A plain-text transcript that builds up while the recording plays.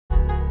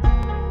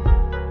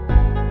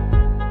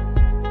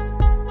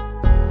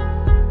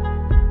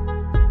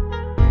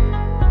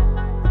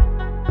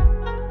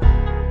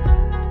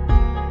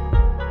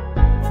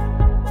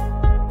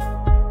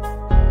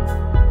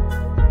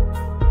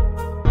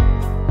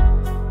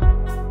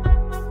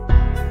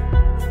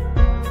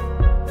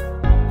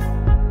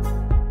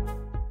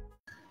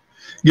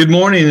Good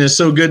morning. It's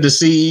so good to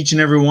see each and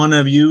every one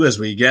of you as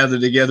we gather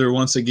together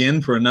once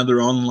again for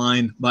another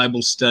online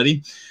Bible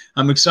study.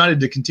 I'm excited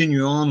to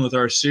continue on with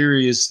our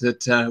series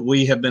that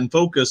we have been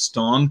focused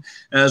on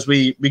as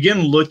we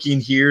begin looking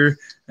here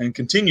and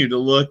continue to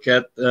look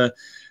at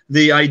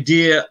the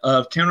idea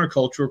of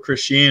countercultural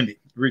Christianity,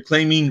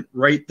 reclaiming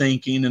right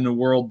thinking in a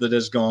world that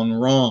has gone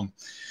wrong.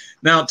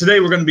 Now, today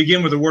we're going to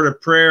begin with a word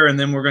of prayer, and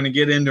then we're going to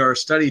get into our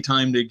study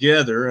time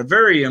together, a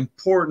very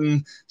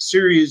important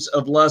series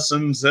of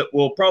lessons that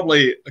will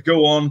probably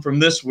go on from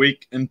this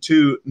week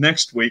into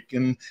next week,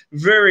 and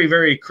very,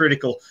 very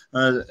critical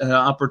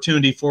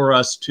opportunity for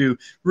us to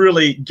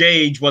really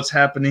gauge what's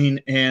happening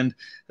and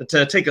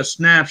to take a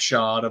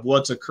snapshot of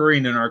what's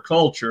occurring in our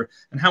culture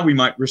and how we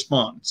might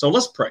respond. So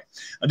let's pray.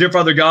 Dear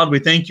Father God, we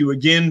thank you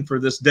again for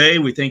this day.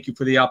 We thank you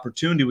for the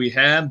opportunity we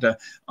have to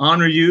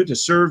honor you, to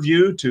serve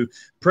you, to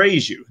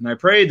praise you. And I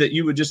pray that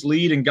you would just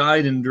lead and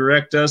guide and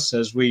direct us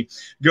as we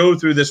go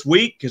through this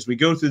week, as we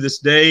go through this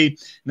day,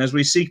 and as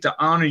we seek to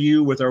honor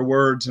you with our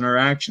words and our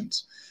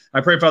actions. I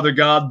pray, Father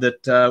God,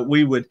 that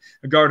we would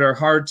guard our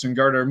hearts and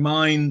guard our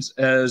minds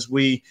as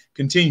we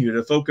continue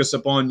to focus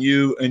upon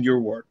you and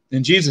your word.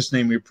 In Jesus'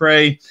 name we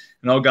pray,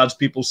 and all God's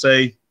people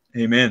say,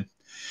 amen.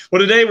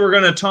 Well, today we're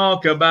going to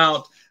talk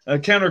about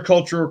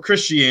countercultural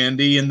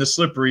Christianity and the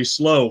slippery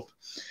slope.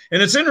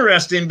 And it's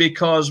interesting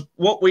because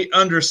what we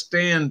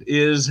understand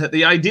is that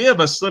the idea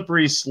of a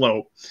slippery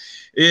slope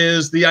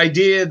is the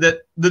idea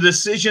that the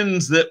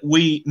decisions that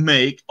we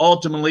make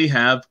ultimately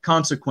have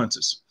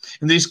consequences.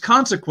 And these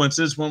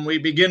consequences, when we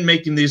begin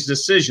making these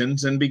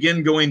decisions and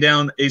begin going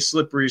down a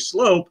slippery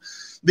slope,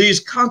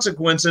 these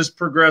consequences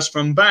progress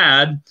from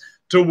bad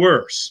to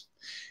worse.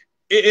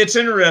 It's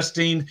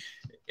interesting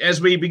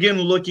as we begin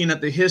looking at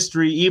the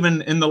history,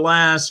 even in the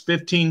last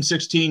 15,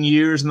 16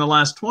 years, in the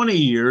last 20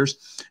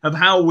 years, of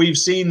how we've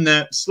seen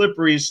that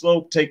slippery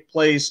slope take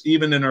place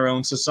even in our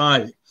own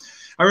society.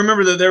 I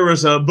remember that there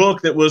was a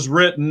book that was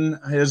written,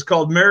 it's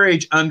called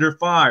Marriage Under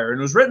Fire, and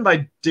it was written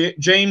by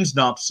James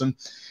Dobson,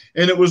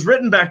 and it was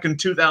written back in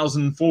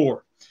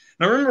 2004.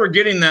 And I remember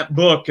getting that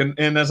book, and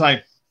as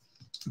I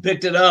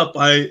picked it up,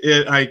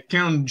 I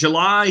counted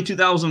July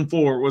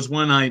 2004 was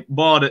when I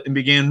bought it and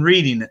began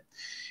reading it.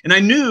 And I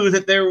knew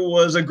that there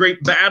was a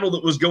great battle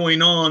that was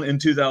going on in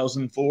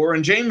 2004,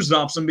 and James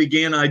Dobson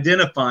began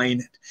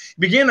identifying it.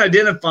 He began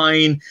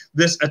identifying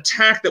this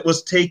attack that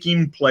was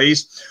taking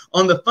place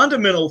on the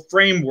fundamental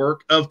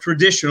framework of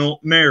traditional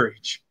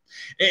marriage.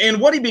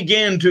 And what he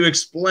began to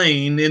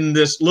explain in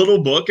this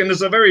little book, and it's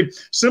a very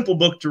simple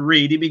book to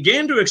read, he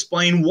began to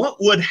explain what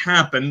would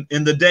happen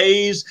in the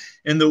days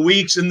and the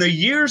weeks and the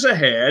years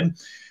ahead.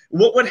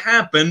 What would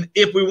happen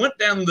if we went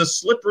down the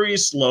slippery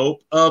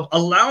slope of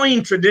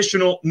allowing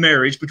traditional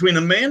marriage between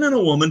a man and a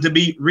woman to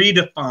be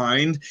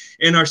redefined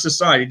in our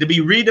society, to be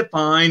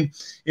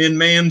redefined in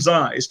man's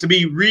eyes, to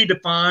be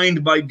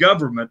redefined by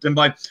government and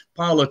by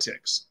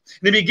politics.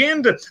 And he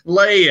began to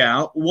lay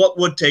out what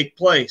would take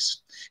place.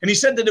 And he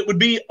said that it would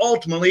be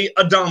ultimately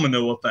a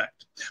domino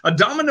effect. A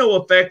domino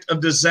effect of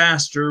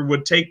disaster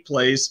would take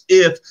place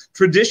if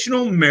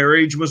traditional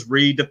marriage was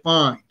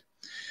redefined.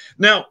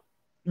 Now,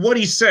 what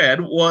he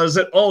said was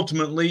that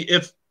ultimately,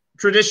 if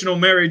traditional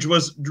marriage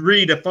was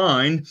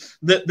redefined,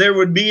 that there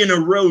would be an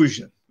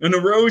erosion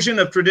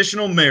of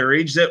traditional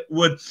marriage that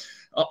would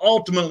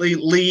ultimately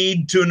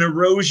lead to an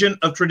erosion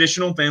of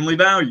traditional family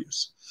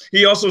values.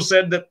 He also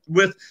said that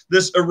with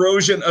this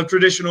erosion of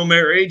traditional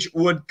marriage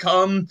would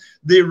come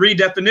the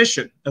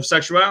redefinition of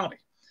sexuality.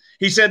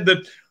 He said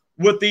that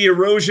with the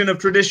erosion of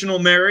traditional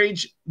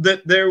marriage,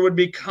 that there would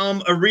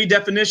become a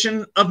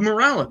redefinition of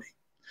morality.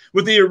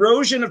 With the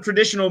erosion of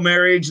traditional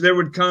marriage, there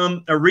would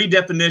come a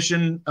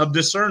redefinition of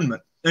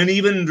discernment and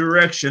even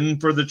direction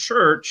for the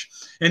church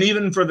and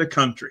even for the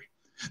country.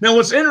 Now,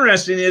 what's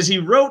interesting is he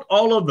wrote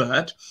all of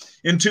that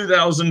in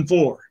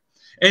 2004.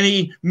 And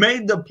he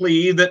made the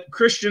plea that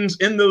Christians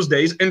in those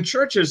days and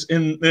churches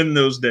in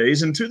those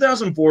days in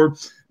 2004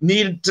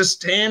 needed to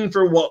stand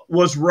for what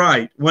was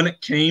right when it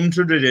came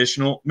to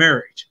traditional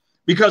marriage.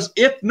 Because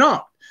if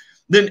not,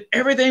 then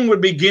everything would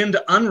begin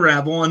to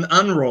unravel and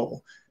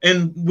unroll,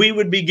 and we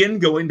would begin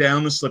going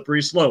down a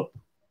slippery slope.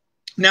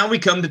 Now we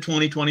come to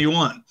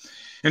 2021,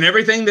 and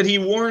everything that he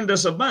warned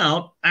us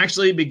about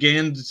actually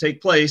began to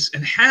take place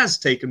and has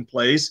taken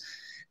place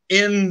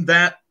in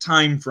that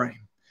time frame.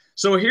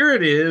 So here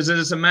it is, and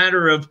it's a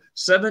matter of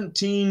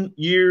 17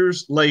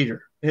 years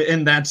later,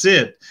 and that's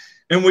it.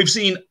 And we've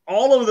seen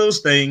all of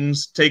those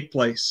things take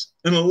place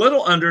in a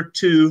little under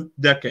 2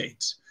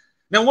 decades.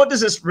 Now, what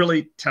does this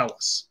really tell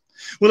us?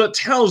 Well, it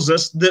tells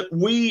us that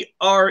we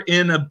are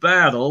in a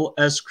battle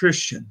as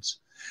Christians.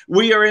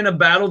 We are in a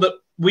battle that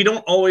we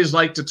don't always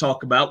like to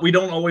talk about. We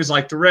don't always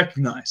like to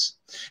recognize.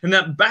 And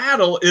that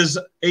battle is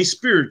a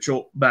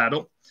spiritual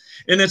battle.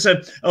 And it's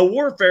a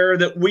warfare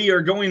that we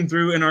are going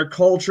through in our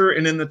culture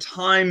and in the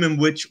time in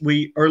which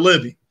we are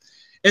living.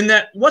 And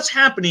that what's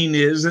happening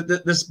is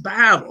that this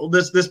battle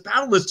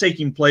that's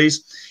taking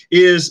place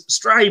is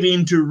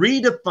striving to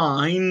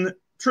redefine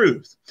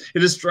truth.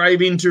 It is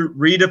striving to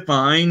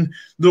redefine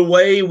the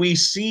way we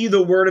see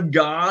the Word of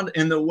God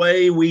and the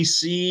way we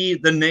see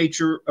the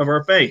nature of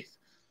our faith.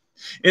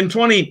 In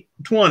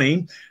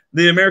 2020,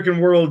 the American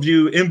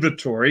Worldview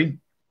Inventory,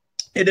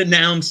 it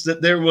announced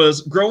that there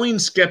was growing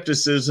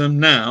skepticism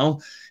now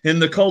in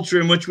the culture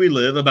in which we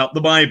live about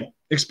the Bible,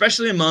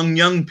 especially among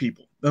young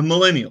people, the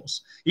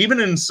millennials, even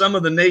in some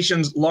of the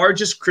nation's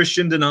largest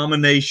Christian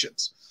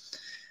denominations.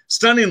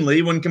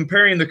 Stunningly, when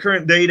comparing the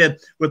current data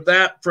with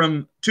that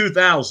from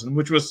 2000,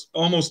 which was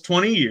almost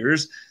 20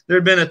 years, there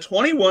had been a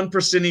 21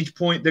 percentage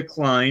point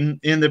decline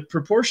in the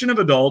proportion of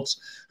adults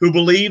who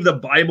believe the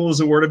Bible is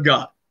the Word of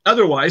God.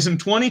 Otherwise, in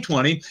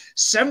 2020,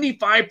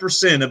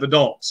 75% of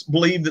adults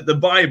believed that the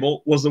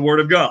Bible was the Word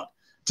of God.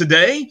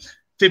 Today,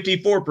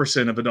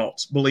 54% of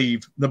adults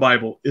believe the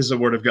Bible is the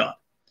Word of God.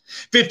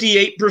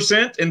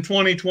 58% in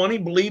 2020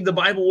 believed the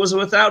Bible was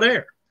without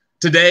error.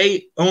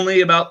 Today,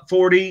 only about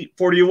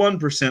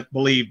 41%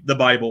 believe the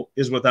Bible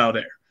is without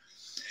error.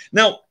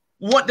 Now,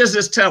 what does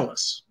this tell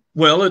us?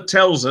 Well, it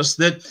tells us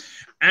that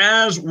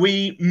as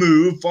we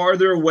move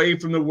farther away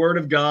from the Word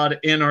of God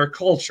in our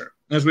culture,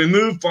 as we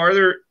move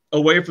farther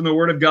away from the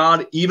Word of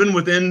God, even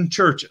within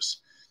churches,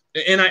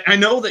 and I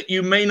know that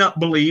you may not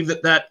believe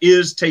that that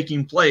is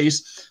taking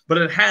place, but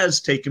it has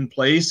taken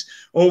place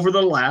over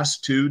the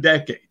last 2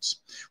 decades.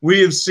 We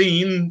have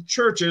seen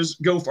churches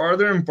go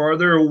farther and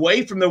farther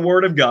away from the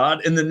Word of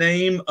God in the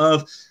name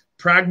of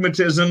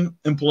pragmatism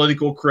and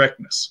political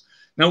correctness.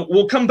 Now,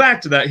 we'll come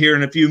back to that here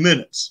in a few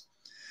minutes.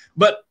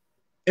 But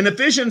in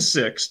Ephesians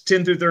 6,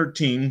 10 through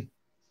 13,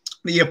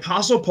 the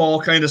Apostle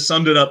Paul kind of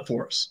summed it up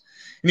for us.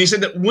 And he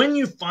said that when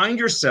you find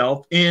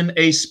yourself in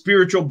a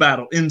spiritual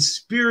battle, in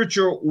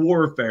spiritual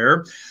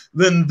warfare,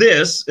 then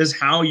this is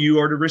how you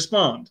are to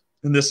respond.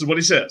 And this is what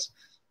he says.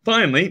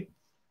 Finally,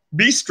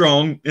 be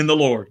strong in the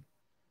Lord.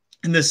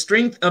 In the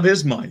strength of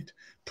his might,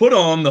 put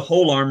on the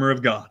whole armor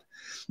of God,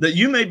 that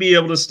you may be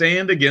able to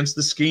stand against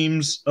the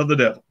schemes of the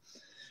devil.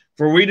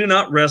 For we do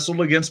not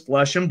wrestle against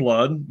flesh and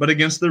blood, but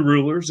against the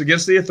rulers,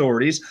 against the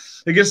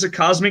authorities, against the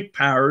cosmic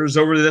powers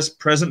over this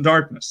present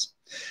darkness,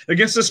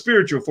 against the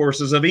spiritual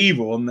forces of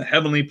evil in the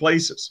heavenly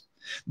places.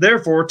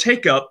 Therefore,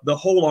 take up the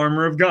whole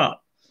armor of God,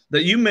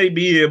 that you may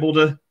be able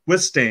to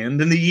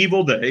withstand in the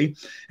evil day,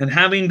 and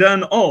having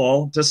done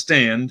all, to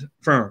stand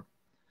firm.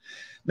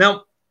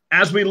 Now,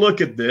 as we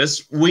look at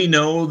this, we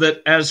know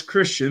that as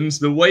Christians,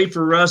 the way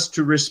for us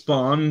to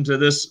respond to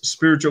this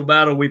spiritual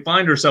battle we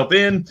find ourselves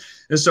in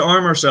is to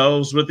arm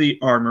ourselves with the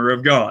armor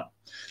of God.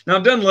 Now,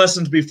 I've done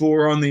lessons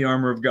before on the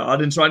armor of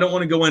God, and so I don't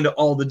want to go into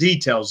all the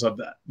details of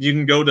that. You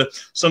can go to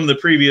some of the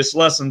previous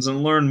lessons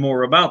and learn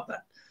more about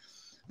that.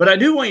 But I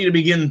do want you to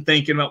begin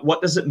thinking about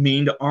what does it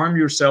mean to arm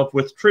yourself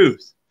with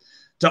truth,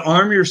 to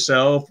arm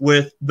yourself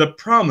with the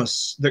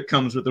promise that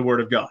comes with the Word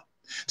of God,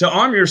 to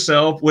arm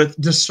yourself with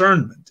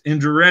discernment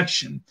and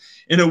direction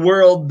in a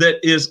world that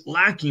is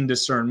lacking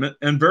discernment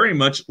and very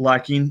much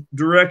lacking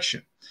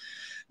direction.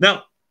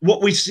 Now,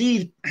 what we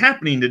see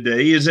happening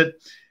today is that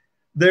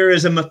there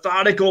is a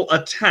methodical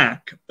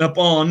attack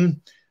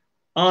upon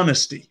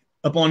honesty,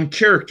 upon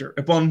character,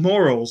 upon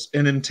morals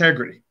and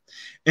integrity.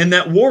 And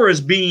that war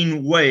is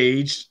being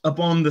waged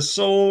upon the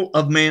soul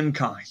of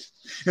mankind.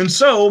 And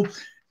so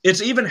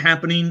it's even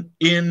happening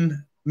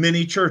in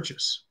many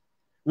churches.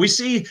 We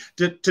see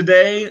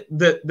today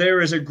that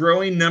there is a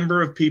growing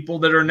number of people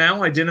that are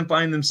now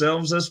identifying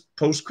themselves as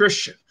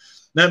post-Christian.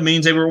 That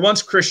means they were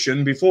once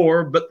Christian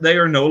before, but they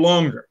are no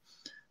longer.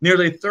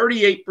 Nearly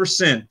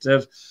 38%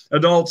 of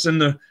adults in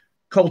the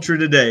culture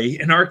today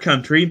in our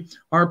country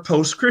are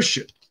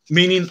post-Christian,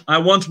 meaning I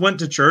once went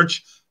to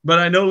church, but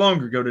I no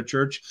longer go to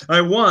church.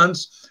 I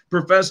once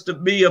professed to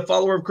be a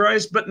follower of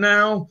Christ, but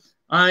now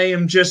I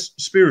am just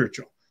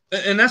spiritual.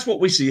 And that's what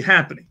we see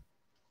happening.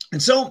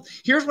 And so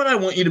here's what I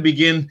want you to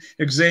begin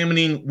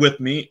examining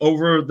with me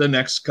over the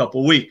next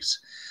couple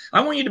weeks.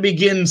 I want you to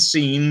begin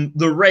seeing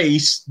the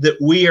race that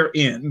we are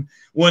in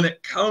when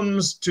it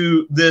comes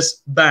to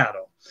this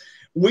battle.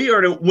 We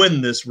are to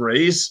win this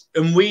race,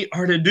 and we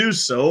are to do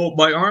so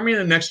by arming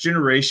the next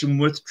generation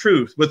with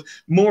truth, with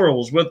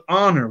morals, with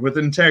honor, with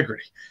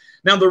integrity.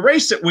 Now, the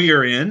race that we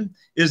are in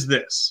is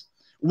this.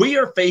 We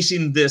are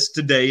facing this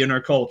today in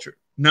our culture.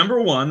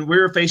 Number one, we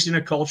are facing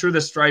a culture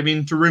that's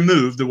striving to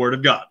remove the Word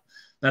of God.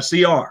 That's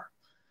the R.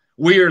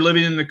 We are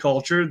living in a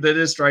culture that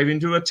is striving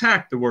to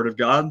attack the Word of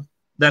God.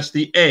 That's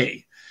the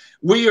A.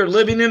 We are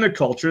living in a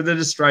culture that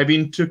is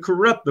striving to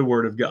corrupt the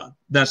Word of God.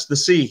 That's the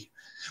C.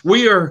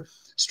 We are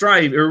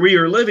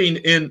living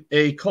in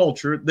a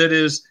culture that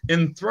is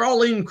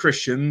enthralling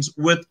Christians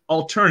with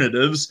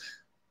alternatives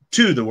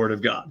to the Word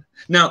of God.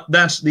 Now,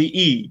 that's the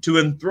E, to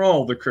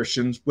enthrall the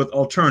Christians with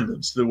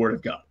alternatives to the Word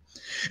of God.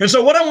 And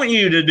so what I want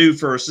you to do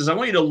first is I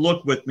want you to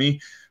look with me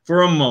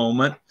for a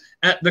moment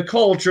at the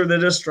culture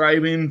that is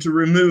striving to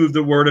remove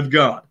the Word of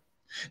God.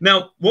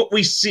 Now, what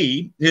we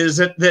see is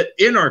that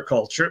in our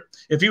culture,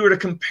 if you were to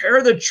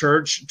compare the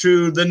church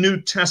to the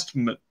New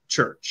Testament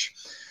church,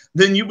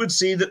 then you would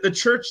see that the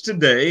church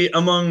today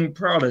among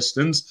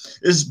Protestants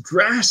is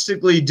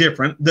drastically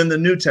different than the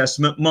New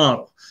Testament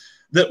model.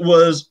 that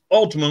was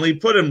ultimately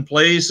put in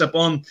place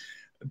upon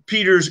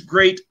Peter's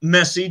great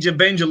message,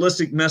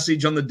 evangelistic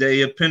message on the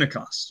day of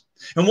Pentecost.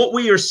 And what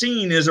we are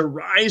seeing is a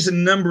rise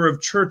in number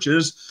of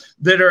churches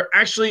that are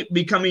actually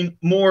becoming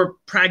more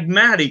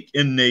pragmatic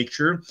in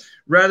nature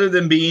rather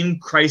than being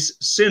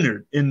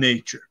Christ-centered in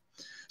nature.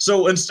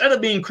 So instead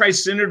of being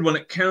Christ-centered when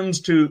it comes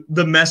to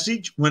the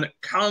message, when it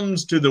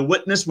comes to the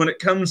witness, when it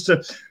comes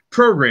to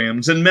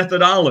programs and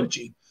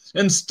methodology,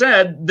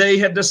 instead they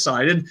have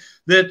decided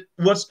that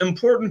what's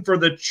important for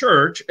the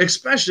church,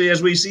 especially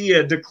as we see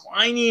a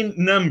declining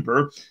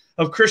number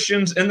of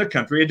Christians in the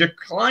country, a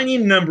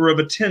declining number of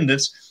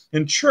attendance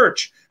in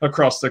church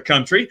across the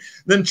country,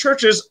 then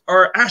churches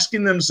are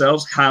asking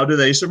themselves, how do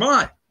they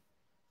survive?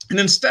 And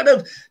instead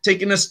of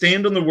taking a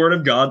stand on the Word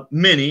of God,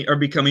 many are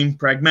becoming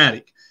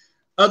pragmatic.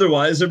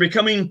 Otherwise, they're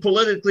becoming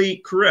politically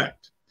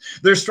correct.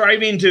 They're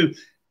striving to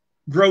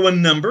grow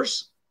in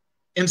numbers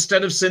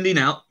instead of sending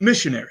out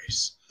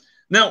missionaries.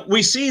 Now,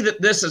 we see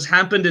that this has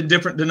happened in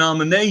different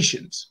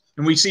denominations.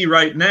 And we see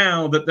right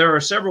now that there are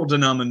several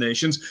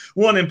denominations,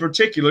 one in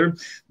particular,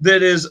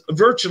 that is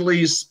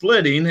virtually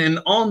splitting and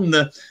on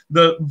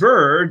the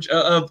verge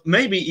of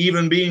maybe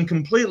even being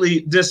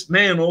completely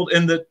dismantled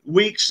in the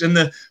weeks and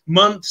the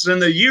months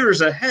and the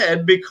years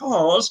ahead,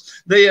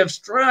 because they have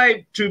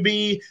strived to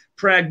be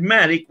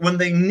pragmatic when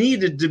they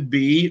needed to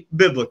be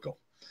biblical.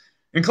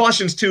 In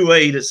Colossians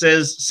 2:8, it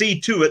says,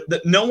 "See to it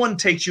that no one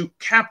takes you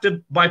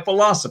captive by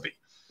philosophy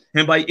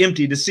and by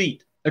empty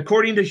deceit,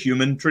 according to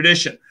human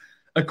tradition,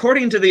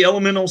 according to the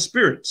elemental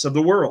spirits of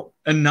the world,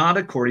 and not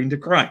according to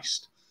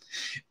Christ."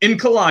 In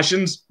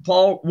Colossians,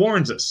 Paul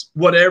warns us,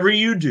 whatever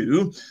you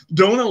do,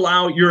 don't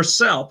allow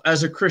yourself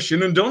as a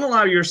Christian and don't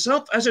allow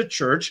yourself as a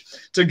church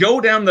to go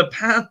down the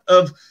path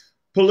of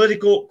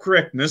political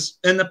correctness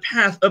and the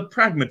path of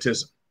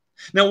pragmatism.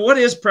 Now, what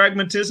is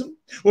pragmatism?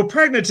 Well,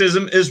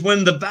 pragmatism is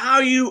when the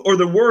value or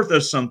the worth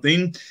of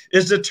something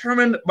is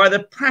determined by the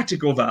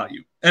practical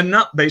value and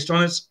not based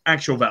on its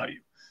actual value.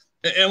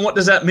 And what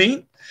does that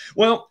mean?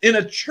 Well, in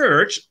a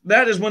church,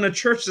 that is when a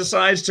church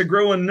decides to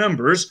grow in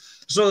numbers,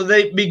 so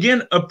they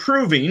begin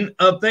approving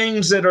of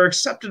things that are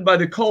accepted by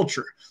the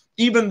culture,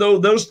 even though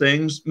those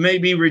things may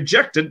be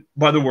rejected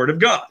by the Word of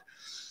God.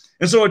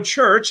 And so a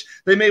church,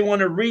 they may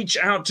want to reach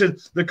out to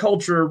the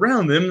culture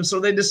around them, and so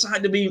they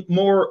decide to be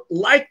more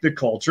like the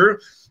culture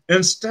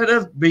instead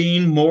of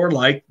being more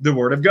like the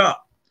Word of God.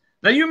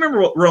 Now, you remember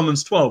what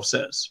Romans 12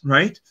 says,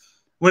 right?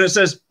 When it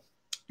says,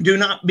 "Do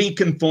not be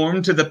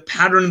conformed to the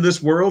pattern of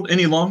this world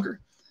any longer,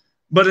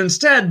 but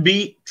instead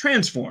be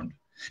transformed,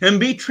 and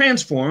be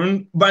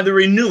transformed by the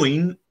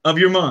renewing of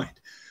your mind,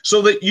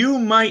 so that you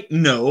might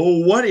know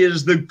what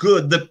is the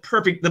good, the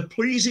perfect, the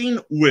pleasing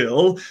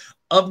will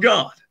of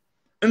God."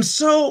 And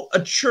so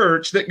a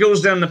church that goes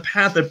down the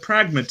path of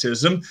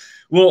pragmatism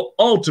will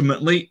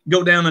ultimately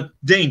go down a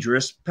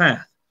dangerous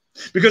path.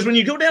 Because when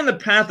you go down the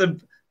path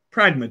of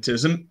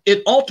pragmatism,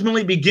 it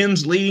ultimately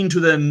begins leading to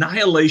the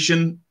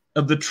annihilation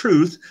of the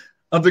truth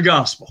of the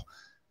gospel.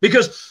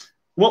 Because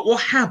what will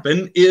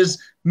happen is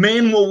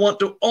man will want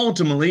to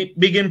ultimately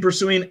begin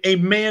pursuing a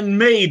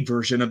man-made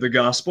version of the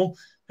gospel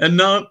and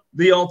not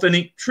the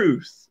authentic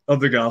truth of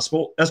the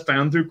gospel as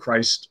found through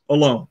Christ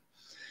alone.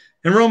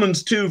 In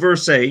Romans 2,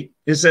 verse 8,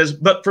 it says,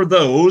 "But for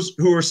those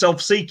who are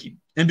self-seeking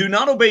and do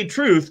not obey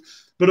truth,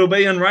 but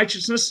obey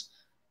unrighteousness,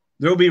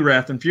 there will be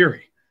wrath and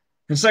fury."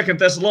 In 2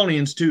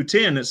 Thessalonians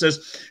 2:10, it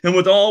says, "And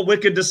with all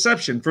wicked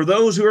deception for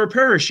those who are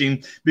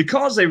perishing,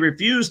 because they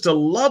refuse to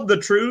love the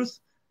truth,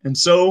 and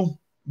so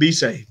be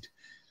saved."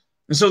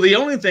 And so the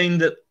only thing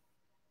that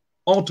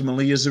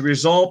ultimately is a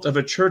result of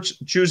a church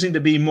choosing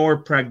to be more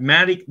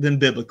pragmatic than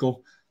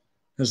biblical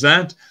is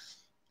that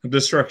of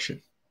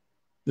destruction.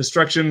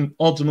 Destruction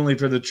ultimately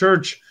for the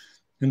church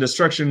and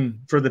destruction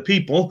for the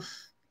people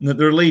that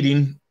they're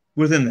leading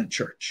within that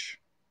church.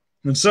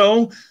 And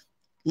so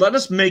let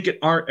us make it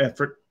our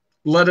effort.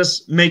 Let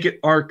us make it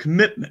our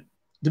commitment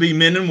to be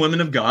men and women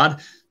of God,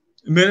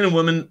 men and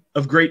women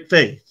of great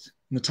faith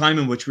in the time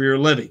in which we are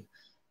living,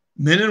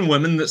 men and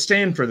women that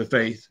stand for the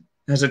faith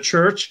as a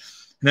church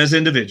and as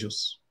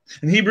individuals.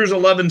 In Hebrews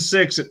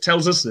 11:6, it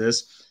tells us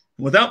this: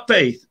 "Without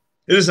faith,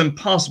 it is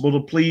impossible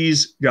to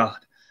please God.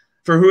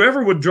 For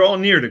whoever would draw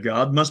near to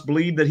God must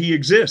believe that he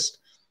exists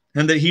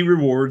and that he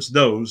rewards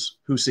those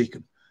who seek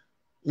him."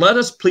 Let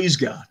us please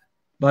God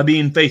by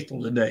being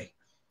faithful today.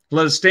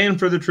 Let us stand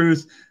for the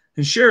truth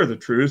and share the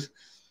truth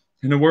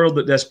in a world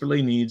that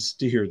desperately needs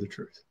to hear the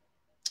truth.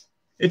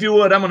 If you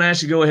would, I'm going to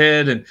ask you to go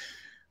ahead and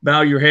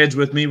bow your heads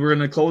with me. We're going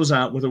to close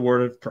out with a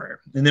word of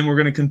prayer, and then we're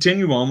going to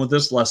continue on with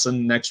this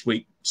lesson next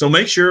week. So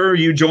make sure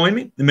you join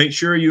me, and make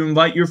sure you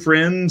invite your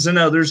friends and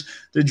others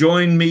to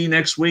join me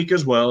next week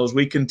as well, as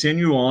we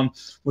continue on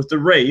with the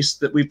race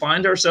that we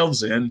find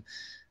ourselves in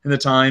the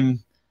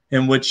time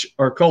in which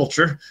our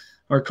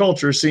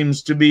culture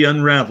seems to be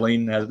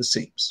unraveling at the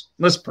seams.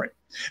 Let's pray.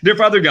 Dear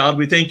Father God,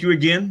 we thank you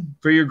again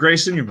for your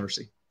grace and your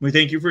mercy. We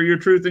thank you for your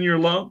truth and your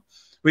love.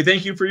 We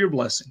thank you for your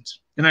blessings.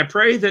 And I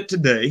pray that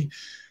today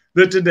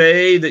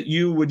that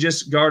you would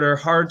just guard our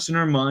hearts and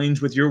our minds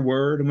with your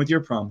word and with your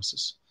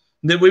promises.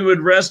 that we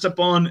would rest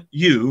upon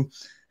you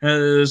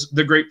as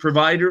the great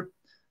provider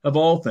of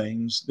all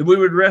things, that we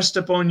would rest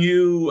upon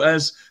you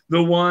as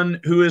the one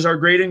who is our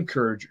great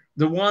encourager,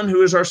 the one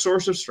who is our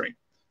source of strength,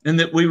 and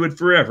that we would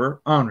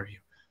forever honor you,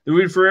 that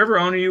we would forever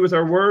honor you with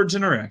our words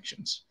and our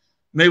actions.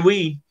 May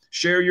we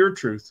share your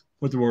truth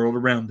with the world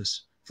around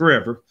us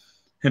forever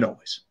and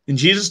always. In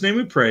Jesus' name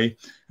we pray,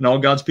 and all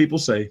God's people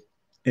say,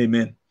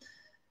 amen.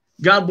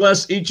 God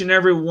bless each and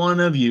every one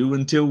of you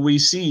until we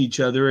see each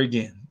other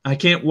again. I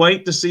can't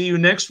wait to see you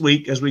next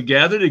week as we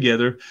gather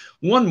together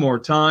one more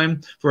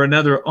time for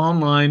another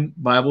online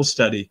Bible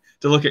study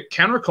to look at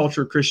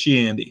counterculture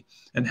Christianity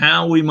and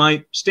how we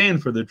might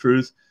stand for the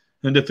truth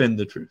and defend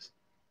the truth.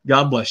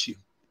 God bless you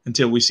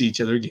until we see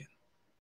each other again.